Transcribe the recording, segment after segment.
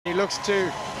looks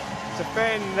to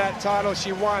defend that title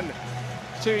she won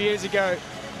 2 years ago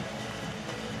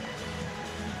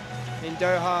in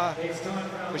Doha,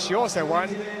 which she also won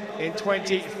in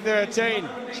 2013.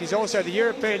 She's also the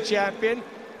European champion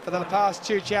for the past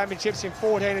 2 championships in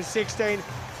 14 and 16,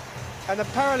 and the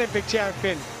Paralympic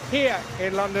champion here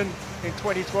in London in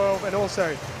 2012 and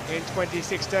also in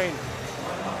 2016.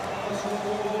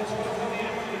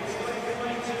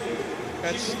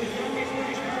 That's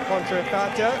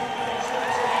CONTRAFATTO,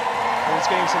 who's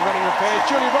getting some running repairs.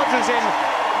 Julie Rogers in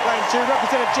lane 2,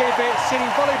 represented GB sitting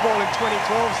volleyball in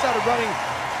 2012, started running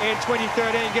in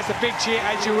 2013, gets a big cheer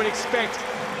as you would expect.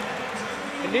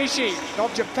 ONISHI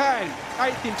of Japan,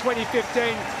 8th in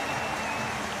 2015,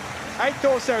 8th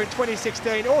also in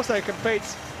 2016, also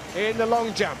competes in the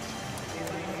long jump.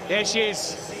 There she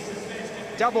is,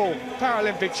 double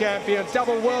Paralympic champion,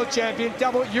 double world champion,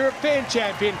 double European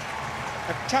champion,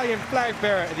 Italian flag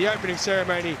bearer at the opening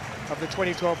ceremony of the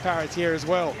 2012 Paris here as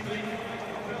well.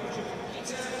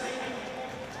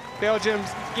 Belgium's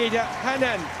Gitte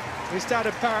HAENEN, who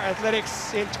started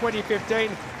para-athletics in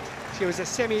 2015. She was a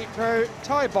semi-pro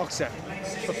Thai boxer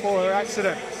before her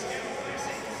accident.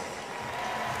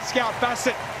 Scout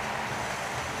BASSETT,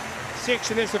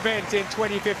 6th in this event in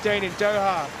 2015 in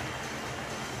Doha.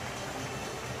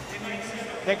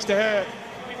 Next to her,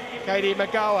 Kaede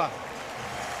MAEGAWA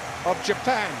of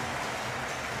Japan.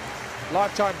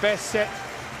 Lifetime best set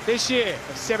this year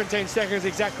of 17 seconds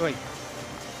exactly.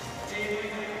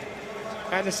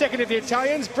 And the second of the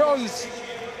Italians, bronze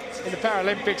in the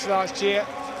Paralympics last year,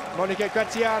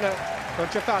 Graziana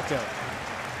CONTRAFATTO.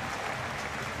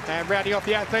 And rounding off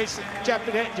the athletes,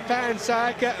 Japan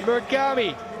Sayaka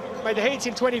MURAKAMI made the heats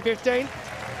in 2015.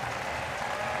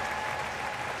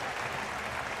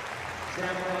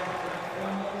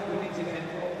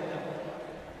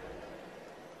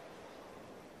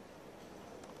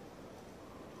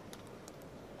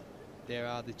 There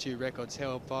are the 2 records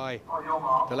held by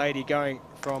the lady going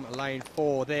from lane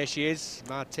 4. There she is,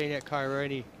 Martina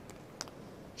CAIRONI,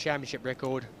 championship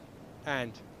record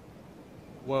and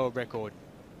world record.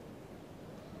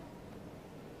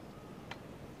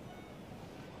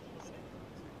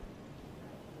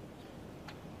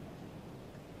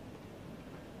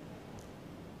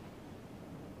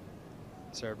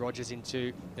 So Rogers in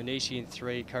 2, ONISHI in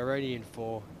 3, CAIRONI in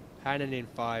 4, HAENEN in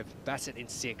 5, BASSETT in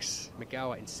 6,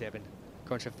 MAEGAWA in 7,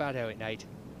 CONTRAFATTO in 8,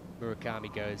 MURAKAMI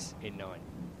goes in 9.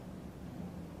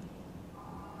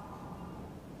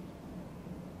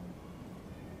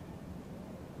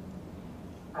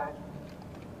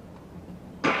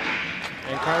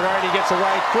 And CAIRONI gets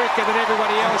away quicker than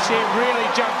everybody else. She really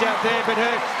jumped out there, but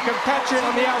her compatriot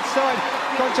on the outside,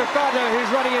 CONTRAFATTO, who's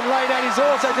running in lane 8, is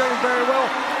also doing very well.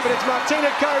 But it's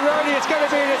Martina CAIRONI. It's going to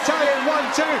be an Italian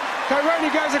 1-2. CAIRONI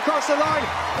goes across the line,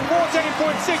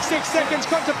 14.66 seconds.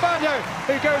 CONTRAFATTO,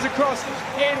 who goes across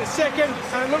in 2nd.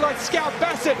 And it looked like Scout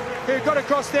BASSETT, who got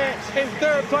across there in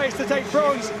 3rd place to take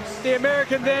bronze. The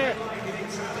American there.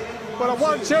 Well, a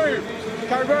 1-2.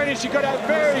 CAIRONI, she got out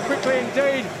very quickly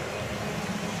indeed.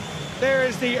 There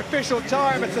is the official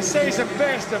time. It's a season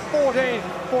best of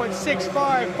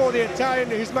 14.65 for the Italian,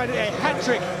 who's made it a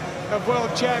hat-trick of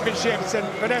world championships. And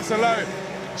Vanessa Lowe,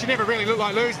 she never really looked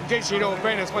like losing, did she, in all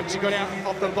fairness, once she got out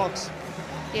of the box?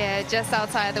 Yeah, just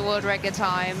outside the world record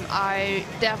time. I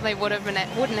definitely wouldn't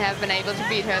have been able to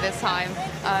beat her this time.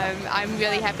 I'm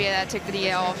really happy that I took the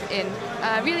year off in.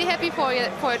 Really happy for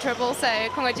a triple, so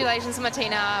congratulations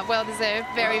Martina, well deserved,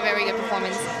 very, very good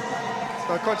performance.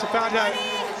 So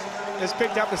CONTRAFATTO has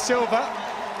picked up the silver.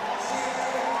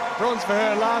 Bronze for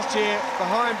her last year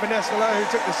behind Vanessa Lowe, who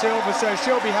took the silver, so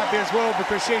she'll be happy as well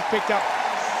because she's picked up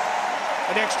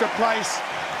an extra place.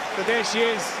 So there she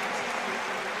is.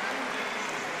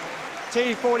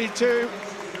 T42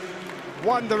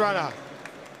 won the runner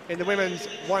in the women's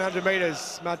 100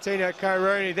 metres. Martina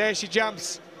CAIRONI, there she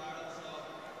jumps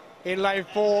in lane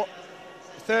 4.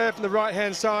 3rd from the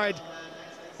right-hand side.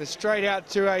 And straight out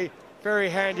to a very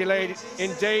handy lead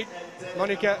indeed.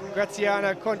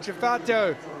 Graziana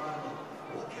CONTRAFATTO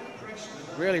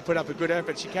really put up a good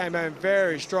effort. She came home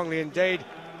very strongly indeed,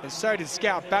 and so did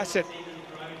Scout BASSETT.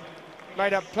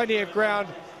 Made up plenty of ground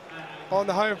on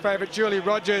the home favourite Julie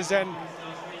Rogers, and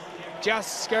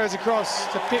just goes across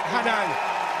to pit HAENEN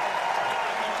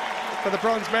for the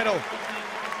bronze medal.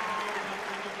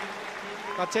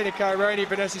 Martina CAIRONI,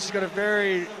 Vanessa, she's got a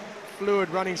very fluid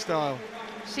running style.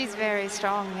 She's very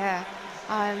strong, yeah.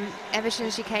 Ever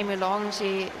since she came along,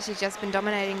 she's just been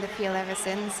dominating the field ever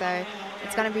since, so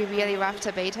it's going to be really rough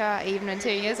to beat her, even in 2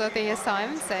 years or 3 years'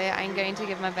 time, so I'm going to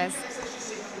give my best.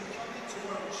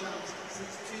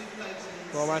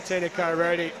 Well, Martina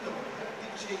CAIRONI,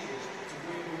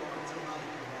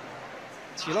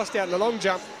 She lost out in the long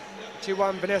jump. She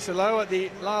won Vanessa Lowe at the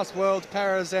last World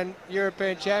Paras and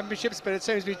European Championships, but it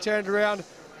seems to be turned around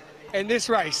in this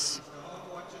race.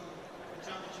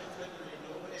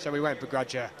 So we won't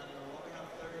begrudge her.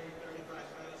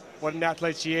 What an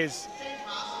athlete she is.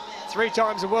 3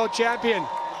 times a world champion.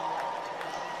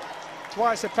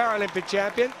 Twice a Paralympic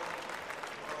champion.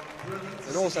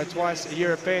 And also twice a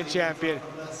European champion.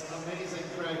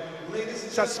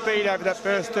 Such speed over that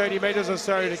first 30 metres or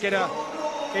so to get her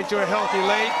into a healthy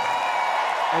lead.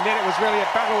 And then it was really a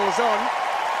battle was on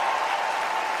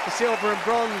for silver and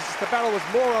bronze. The battle was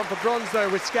more on for bronze though,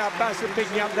 with Scout Bassett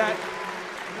picking up that.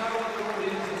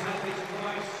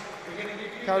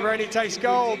 CAIRONI takes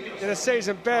gold in a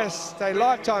season best, a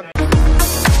lifetime